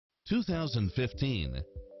2015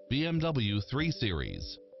 BMW 3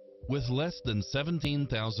 Series. With less than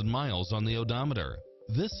 17,000 miles on the odometer,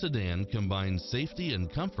 this sedan combines safety and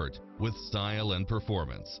comfort with style and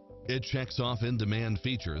performance. It checks off in-demand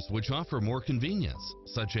features which offer more convenience,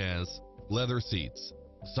 such as leather seats,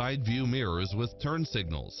 side view mirrors with turn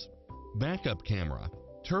signals, backup camera,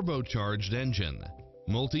 turbocharged engine,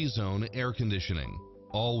 multi-zone air conditioning,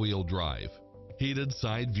 all-wheel drive, heated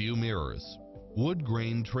side view mirrors, wood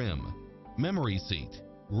grain trim, memory seat,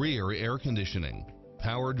 rear air conditioning,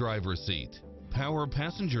 power driver seat, power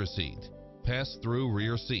passenger seat, pass-through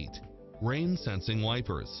rear seat, rain sensing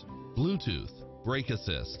wipers, Bluetooth, brake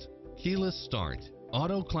assist, keyless start,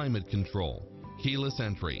 auto climate control, keyless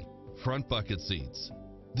entry, front bucket seats.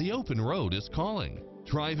 The open road is calling.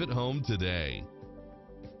 Drive it home today.